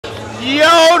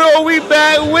Yo, though, we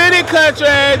back with it, country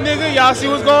ass nigga. Y'all see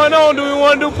what's going on? Do we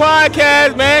want to do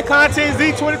podcast, man? Content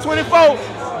Z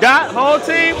 2024. Dot, whole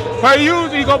team, per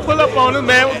usual, you gonna pull up on us,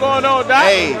 man. What's going on, Dot?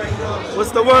 Hey,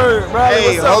 what's the word, bro?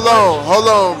 Hey, hold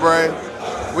on, bro.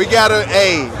 We gotta,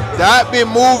 Dot been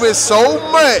moving so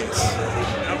much.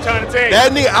 Trying to tell you.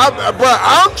 That nigga,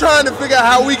 I'm trying to figure out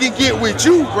how we can get with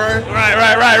you, bro. Right.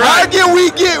 How can we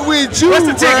get with you, What's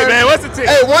the ticket, man? What's the ticket?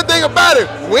 Hey, one thing about it,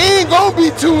 we ain't gonna be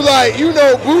too, boozy.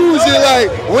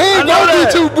 We ain't gonna be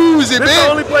too boozy, this man. The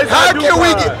only place how I can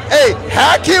we get? Hey,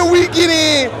 how can we get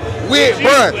in with,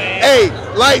 bro? Hey,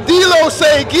 like D-Lo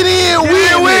say, get in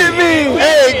with me.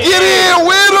 Hey, get in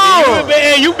with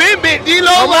him. You been bit,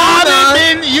 D-Lo.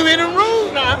 You in the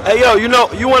room now. Hey, yo,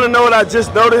 you want to know what I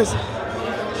just noticed?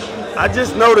 I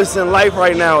just noticed in life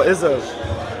right now is a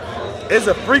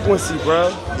frequency, bro.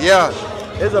 Yeah.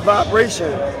 It's a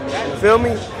vibration. You feel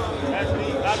me?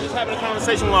 I'm just having a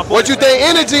conversation with my boy. What you think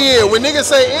energy is? When niggas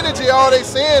say energy, all they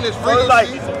saying is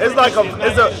frequency.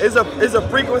 It's a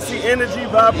frequency, energy,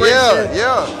 vibration.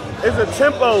 Yeah. It's a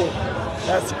tempo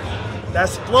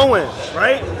that's flowing,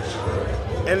 right?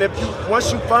 And once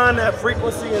you find that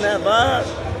frequency and that vibe,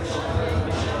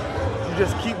 you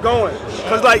just keep going.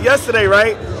 Cause like yesterday,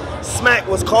 right? Smack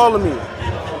was calling me.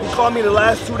 He called me the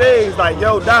last 2 days, like,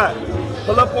 yo, Dot,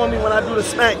 pull up on me when I do the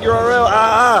Smack URL,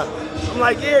 I'm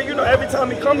like, yeah, every time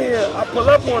he come here, I pull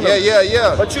up on him.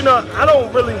 Yeah. But I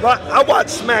don't really I watch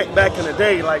Smack back in the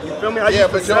day, like, you feel me? I used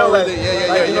to sell it.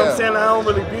 You know what I'm saying? I don't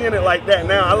really be in it like that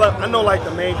now. I know like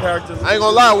the main characters. I ain't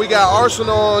gonna lie, we got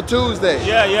Arsenal on Tuesday.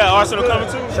 Yeah, Arsenal coming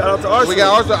too. Shout out to Arsenal. We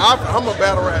got Arsenal. I'm a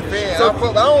battle rap fan.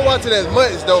 I don't watch it as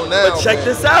much though now. But check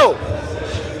this out.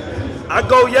 I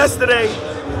go yesterday,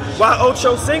 why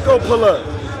Ocho Cinco pull up?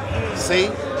 See?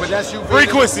 But that's you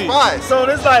frequency. So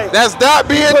it's like that's Dot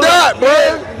being Dot,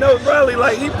 bro. No, probably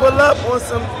like he pull up on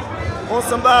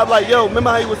some vibe like, yo, remember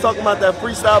how he was talking about that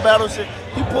freestyle battle shit?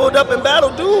 He pulled up and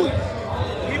battled dude.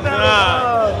 He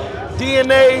battled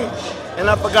DNA, and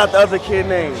I forgot the other kid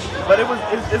name, but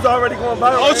it's already going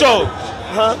viral. Ocho.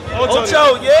 Huh?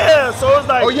 Ocho, yeah. So it's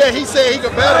like, oh yeah, he said he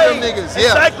could battle them niggas.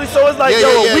 Yeah. Exactly. So it's like,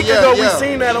 a week ago we yeah.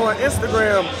 seen that on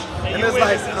Instagram, and it's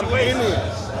like I'm in it.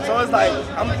 So it's like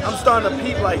I'm starting to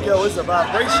peep like, yo, it's a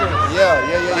vibration.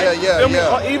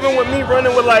 Yeah. Even with me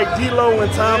running with like D-Lo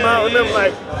and Time Out and them,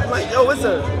 I'm like, yo, it's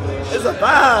a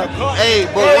vibe. Hey,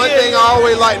 but one thing I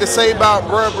always like to say about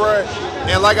bruh,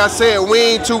 and like I said, we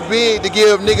ain't too big to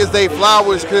give niggas they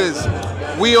flowers, cause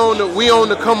we on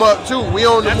the come up too. We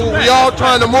on the move. We all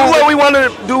trying to move. What we want to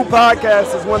do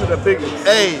podcast is one of the biggest.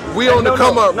 Hey, we on the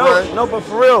come up, bro. No, but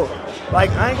for real. Like,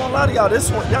 I ain't gonna lie to y'all,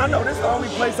 y'all know this is the only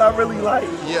place I really like.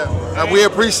 Yeah, and we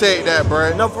appreciate that,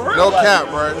 bro. No, for real. No cap,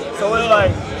 bro. So it's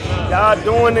like, y'all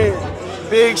doing it.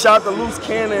 Big shout to Loose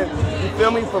Cannon, you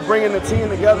feel me, for bringing the team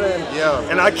together.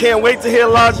 And I can't wait to hear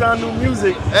Lajon new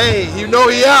music. Hey, you know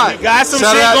he out. He got some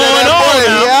shit going on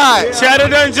now. Cheddar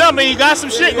done jumping, you got some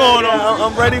shit going on.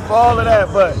 I'm ready for all of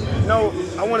that, but,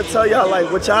 I want to tell y'all, like,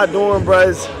 what y'all doing, bruh,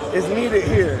 is needed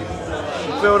here.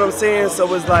 You feel what I'm saying?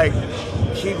 So it's like,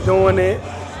 keep doing it,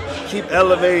 keep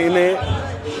elevating it,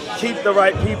 keep the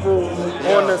right people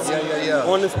on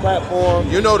this platform.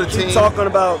 You know the team. Keep talking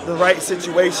about the right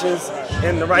situations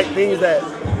and the right things that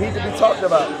need to be talked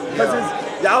about.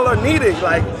 Because y'all are needed.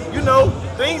 Like,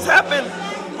 things happen.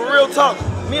 For real talk,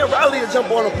 me and Riley will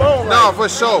jump on the phone. Nah, for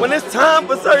sure. When it's time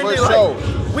for certain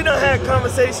things, we done had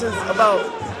conversations about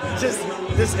just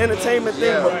this entertainment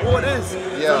thing before this.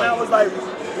 So now it's like,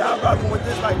 y'all rocking with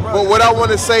this, like, bro. But what I want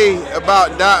to say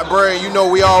about Dot, bro,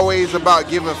 we always about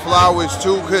giving flowers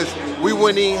too, cause we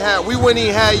wouldn't even have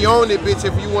you on it, bitch,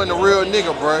 if you wasn't a real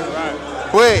nigga, bro.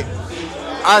 Right. But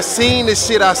I seen the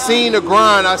shit, I seen the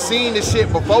grind, I seen the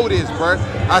shit before this, bro.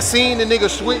 I seen the nigga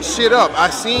switch shit up. I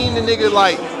seen the nigga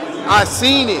I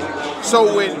seen it.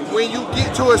 So when you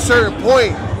get to a certain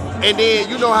point, and then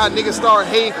you know how niggas start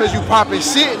hating cause you popping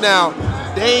shit now,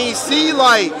 they ain't see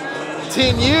like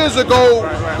 10 years ago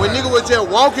when nigga was just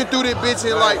walking through this bitch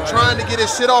and trying to get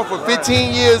his shit off, or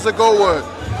 15 years ago, or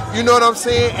you know what I'm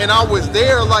saying? And I was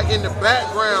there in the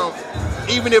background,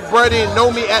 even if bro didn't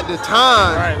know me at the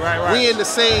time. Right. We in the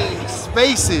same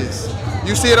spaces.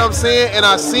 You see what I'm saying? And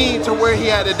I seen to where he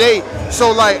at today.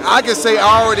 So I can say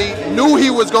I already knew he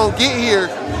was gonna get here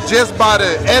just by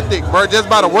the ethic, bro, just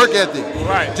by the work ethic.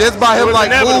 Right. Just by him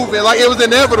moving, it was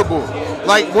inevitable.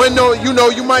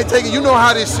 You might take it,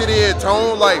 how this shit is,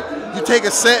 Tone. You take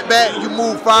a setback, you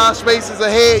move 5 spaces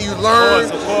ahead, you learn,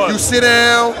 of course. You sit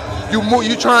down,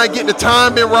 you try and get the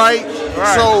timing right.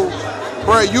 So,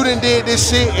 bro, you done did this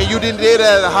shit and you done did it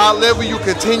at a high level, you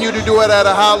continue to do it at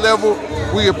a high level.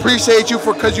 We appreciate you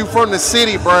because you from the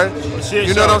city, bro.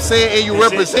 You know what I'm saying? And you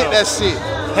represent that shit.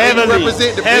 And you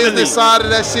represent the business side of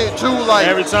that shit too. Like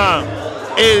every time.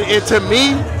 And to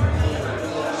me,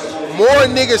 more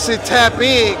niggas should tap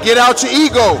in. Get out your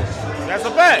ego. That's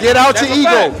a fact. Get out your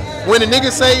ego. When the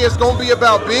niggas say it's gonna be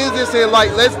about business and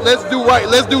like let's do right,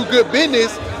 let's do good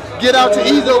business. Get out your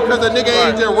ego because the nigga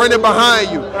ain't just running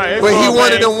behind you. But he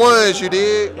one of them ones, you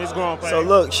did. It's going so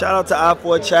look, shout out to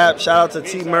I4 Chap, shout out to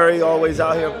T Murray, always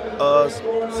out here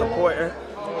supporting.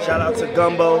 Shout out to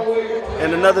Gumbo.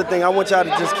 And another thing, I want y'all to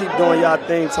just keep doing y'all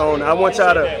thing, Tone. I want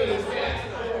y'all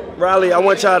to, Riley, I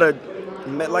want y'all to,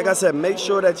 like I said, make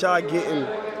sure that y'all getting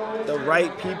the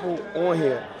right people on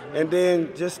here. And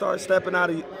then just start stepping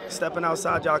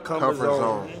outside y'all comfort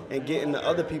zone and getting the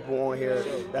other people on here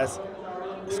that's,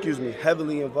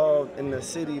 heavily involved in the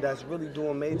city that's really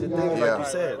doing major things, like you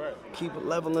said. Keep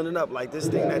leveling it up. Like this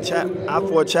thing that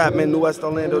I4 Chapman, New West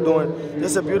Orlando doing,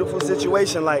 this is a beautiful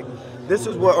situation. Like, this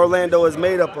is what Orlando is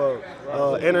made up of.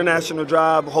 International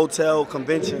Drive, hotel,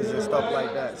 conventions, and stuff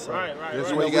like that. So, this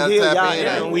is where you gotta tap in.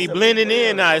 And we blending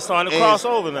in now. It's starting to cross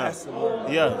over now.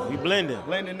 Yeah, we blending.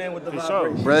 Blending in with the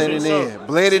vibration.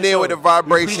 Blending in with the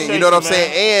vibration. You know what I'm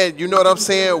saying? And you know what I'm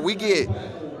saying? We get,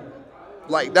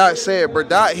 like Dot said, bro,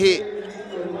 Dot hit.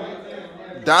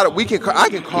 Dot, I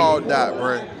can call Dot,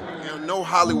 bro. No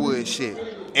Hollywood shit.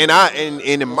 And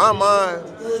in my mind,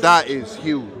 Dot is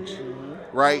huge,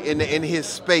 right? In his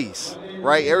space,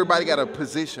 right? Everybody got a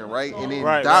position, right? And in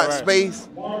Dot's space,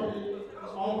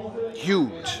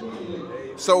 huge.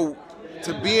 So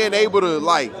to being able to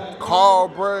like call,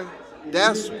 bro,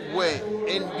 that's what,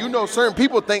 and you know, certain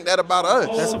people think that about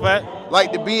us. That's a fact.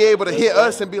 Like to be able to hit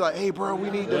us and be like, hey, bro, we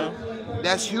need to.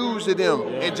 That's huge to them.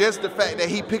 And just the fact that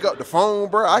he pick up the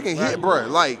phone, bro, I can hit, bro.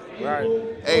 Like,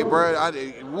 hey, bro,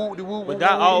 but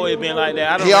that always been like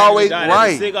that. I don't he always at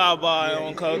the cigar bar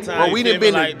on Cold Time. But we done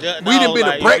been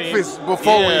to breakfast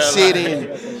before and shit,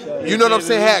 and you know what I'm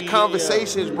saying? Had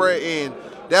conversations, bro, and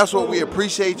that's what we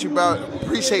appreciate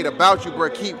about you, bro.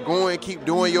 Keep going, keep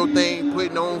doing your thing,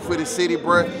 putting on for the city,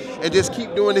 bro, and just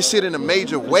keep doing this shit in a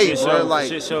major way, bro.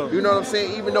 Like, you know what I'm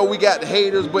saying? Even though we got the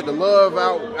haters, but the love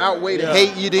outweigh the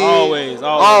hate. You did always.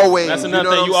 That's another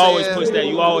thing. You always push that.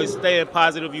 You always stay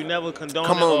positive. You never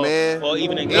condone it or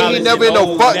even acknowledge it. Never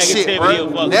no fuck shit,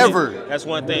 bro. Never. That's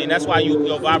one thing. That's why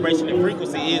your vibration and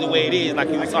frequency is the way it is. Like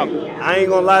you was talking. I ain't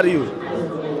gonna lie to you.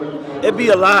 It be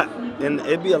a lot. And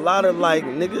it be a lot of like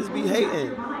niggas be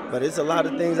hating, but it's a lot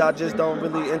of things I just don't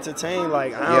really entertain.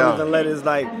 Like I don't even let it's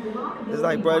like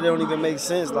bro, it don't even make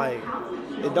sense. Like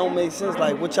it don't make sense.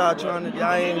 Like what y'all trying to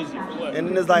and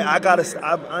then it's like I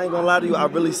ain't gonna lie to you. I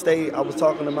really stay. I was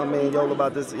talking to my man Yola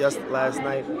about this last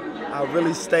night. I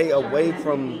really stay away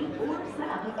from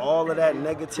all of that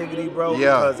negativity, bro,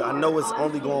 because I know it's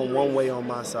only going one way on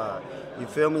my side. You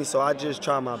feel me? So I just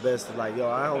try my best to like, yo,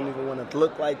 I don't even want to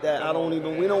look like that.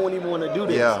 We don't even want to do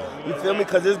this. You feel me?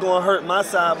 Because it's going to hurt my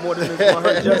side more than it's going to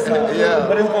hurt your side.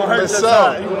 But it's going to hurt your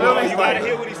side. You feel me? You got to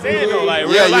hear what he's saying, though. Like,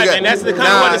 real life. And that's the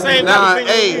kind of what the same type of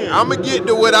thing. Hey, I'm going to get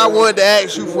to what I wanted to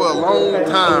ask you for a long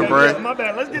time, bro. My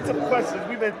bad. Let's get to the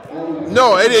questions.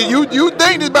 No, you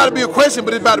think this about to be a question,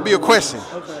 but it's about to be a question.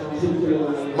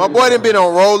 Okay. My boy done been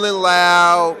on Rolling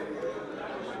Loud.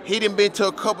 He done been to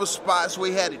a couple spots where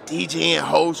he had a DJ and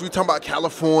host. We talking about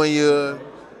California.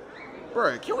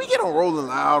 Bro, can we get on Rolling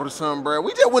Loud or something, bro?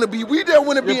 We just want to be in the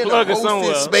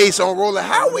hosted space on Rolling.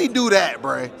 How we do that,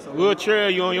 bro? So we'll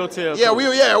trail you on your tail. Yeah, we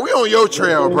on your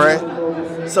trail,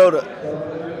 bro. So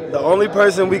the only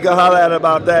person we can holler at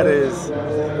about that is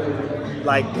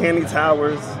like Danny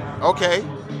Towers. Okay.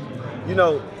 You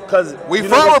know, cause we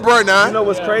from with bro now. You know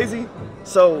what's crazy?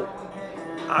 So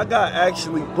I got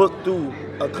actually booked through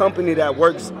a company that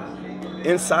works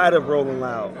inside of Rolling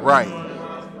Loud. Right.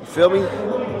 You feel me?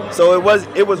 So it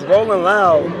was Rolling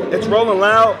Loud. It's Rolling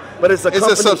Loud, but it's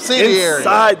a subsidiary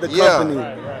inside the company.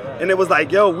 And it was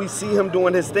like, yo, we see him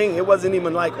doing his thing. It wasn't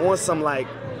even like on some like,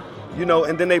 you know,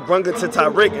 and then they brung it to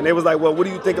Tyreek and they was like, well, what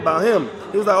do you think about him?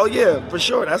 He was like, oh yeah, for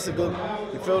sure. That's a good,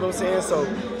 you feel what I'm saying? So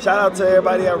shout out to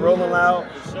everybody at Rolling Loud.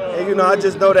 And you know, I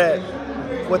just know that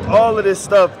with all of this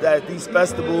stuff, that these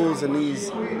festivals and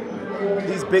these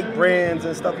big brands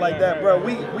and stuff like that, bro,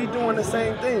 we doing the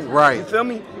same thing. Right. You feel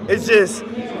me? It's just,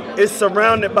 it's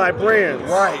surrounded by brands.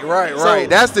 Right. So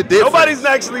that's the difference. Nobody's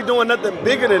actually doing nothing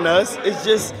bigger than us. It's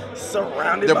just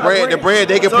surrounded by brands. The brand,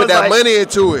 they can put that money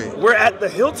into it. We're at the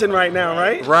Hilton right now,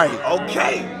 right? Right.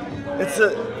 Okay.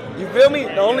 You feel me?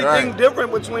 The only thing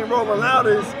different between Rolling Loud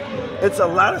is it's a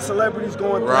lot of celebrities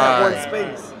going through that one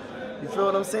space. You feel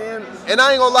what I'm saying? And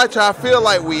I ain't gonna lie to you, I feel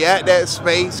like we at that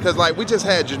space because like we just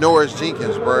had Janoris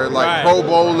Jenkins, bro, like Pro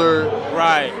Bowler,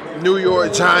 New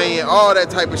York Giant, all that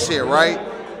type of shit, right?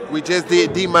 We just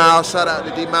did D-Miles, shout out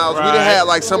to D-Miles. We done had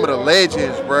like some of the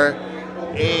legends, bro.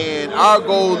 And our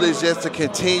goal is just to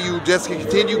continue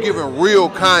giving real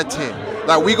content.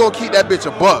 Like we gonna keep that bitch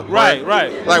a buck, right?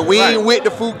 Like we ain't with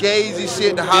the fugazi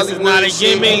shit, the Hollywood shit. This is not a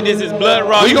shit. gimmick. This is blood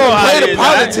raw. We gonna play the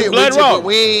politics with you, raw. but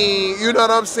we ain't, you know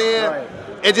what I'm saying? Right.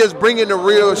 And just bringing the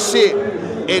real shit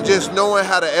and just knowing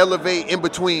how to elevate in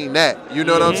between that. You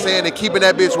know what I'm saying? And keeping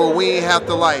that bitch where we ain't have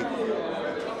to like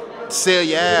sell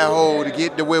your asshole to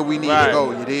get to where we need to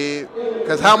go. You did?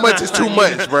 Because how much is too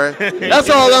much, bro? That's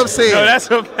all I'm saying. No,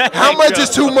 that's a fact, how much is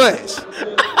too much?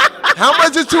 How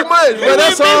much is too much, bro?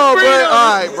 That's all, bro.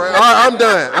 All right, bro. All right, I'm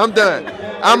done.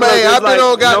 I've been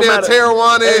on goddamn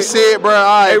Tijuana and shit, bro.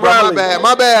 All right, bro.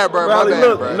 My bad, bro. My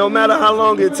bad, bro. No matter how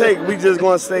long it take, we just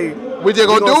gonna stay. We just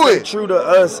gonna do it. True to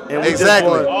us, and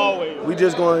we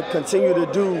just gonna continue to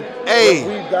do what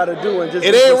we gotta do. And just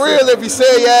it ain't real if you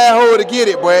sell your asshole to get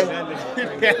it, boy.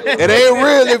 It ain't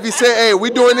real if you say, "Hey, we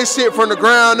doing this shit from the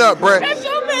ground up, bro." That's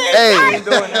your man. Hey,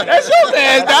 that's your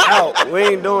man, Doc. We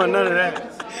ain't doing none of that.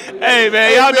 Hey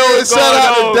man, y'all know what's going on.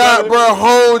 Shout out to Doc, bro,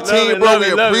 whole team, bro.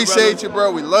 We love appreciate you,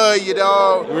 bro. We love you,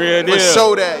 dog. Real deal. For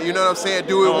show that, you know what I'm saying?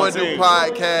 Do it one, do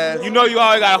podcast. You know you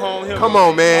always got home here. Come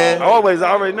on, man. I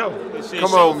already know.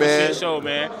 Come on, man. Show,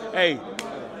 man. Hey,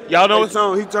 y'all know what's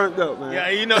on? He turned up, man. Yeah,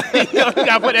 you know, you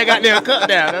gotta put that goddamn cup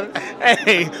down.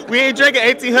 Hey, we ain't drinking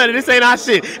 1800. This ain't our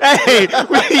shit. Hey,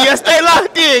 stay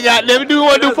locked in, goddamn. Do we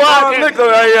want to do podcast? Liquor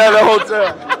right here at the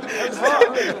hotel.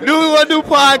 Do we want to do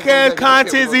podcast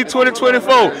content Z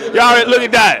 2024? Y'all look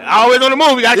at that. Always on the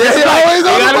move. We got always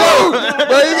on the move.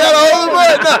 Bro, you gotta hold the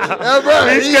button up. That's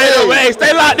right. Hey,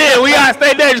 stay locked in. We out.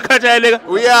 Stay dangerous, country ass nigga.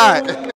 We out.